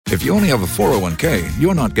If you only have a 401k,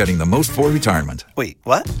 you're not getting the most for retirement. Wait,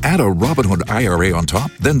 what? Add a Robinhood IRA on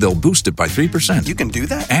top, then they'll boost it by 3%. You can do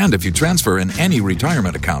that? And if you transfer in any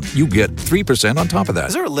retirement account, you get 3% on top of that.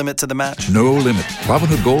 Is there a limit to the match? No limit.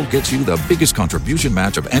 Robinhood Gold gets you the biggest contribution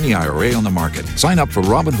match of any IRA on the market. Sign up for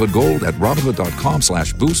Robinhood Gold at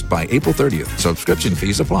Robinhood.com/boost by April 30th. Subscription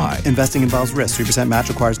fees apply. Investing involves risk. 3% match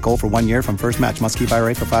requires gold for 1 year from first match. Must keep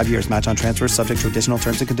IRA for 5 years. Match on transfers subject to additional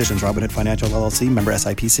terms and conditions. Robinhood Financial LLC, member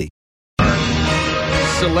SIPC.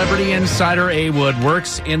 Celebrity insider A. Wood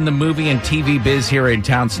works in the movie and TV biz here in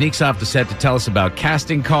town. Sneaks off the set to tell us about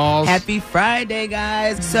casting calls. Happy Friday,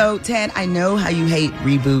 guys. So, Ted, I know how you hate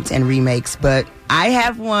reboots and remakes, but I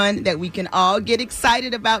have one that we can all get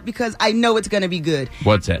excited about because I know it's going to be good.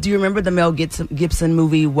 What's it? Do you remember the Mel Gibson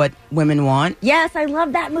movie, What Women Want? Yes, I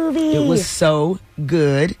love that movie. It was so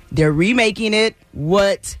good. They're remaking it,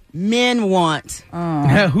 What Men Want.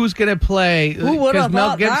 Who's going to play? Because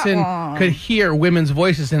Mel Gibson could hear women's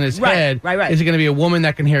voices in his head. Right. Is it going to be a woman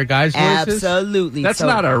that can hear guys' voices? Absolutely. That's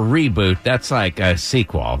not a reboot. That's like a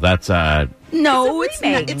sequel. That's a... No, it's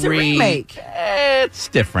not. It's a remake. It's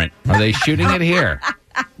different. Are they shooting it here?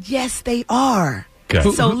 Yes, they are.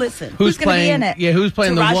 Good. So listen, who's playing? Be in it? Yeah, who's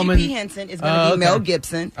playing Taraji the woman? P. Henson is going to be Mel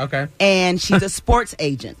Gibson. Okay. And she's a sports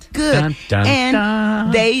agent. Good. Dun, dun, and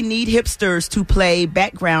dun. they need hipsters to play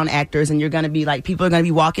background actors, and you're going to be like, people are going to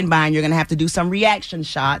be walking by, and you're going to have to do some reaction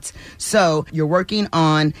shots. So you're working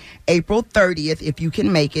on April 30th, if you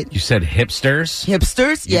can make it. You said hipsters?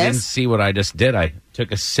 Hipsters, You yes. didn't see what I just did. I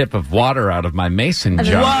took a sip of water out of my mason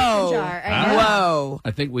jar. Whoa. Whoa.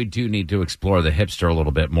 I think we do need to explore the hipster a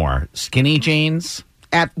little bit more. Skinny jeans?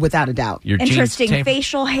 Without a doubt. Your Interesting jeans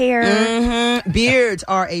facial hair. Beards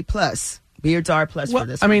are a plus. Beards are a plus for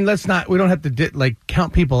this. I mean, we don't have to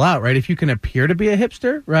count people out, right? If you can appear to be a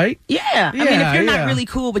hipster, right? Yeah. I mean, if you're not really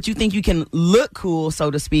cool, but you think you can look cool,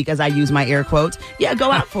 so to speak, as I use my air quotes,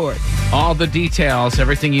 go out for it. All the details,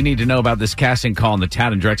 everything you need to know about this casting call on the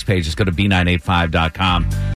Tad and Drex page, just go to B985.com.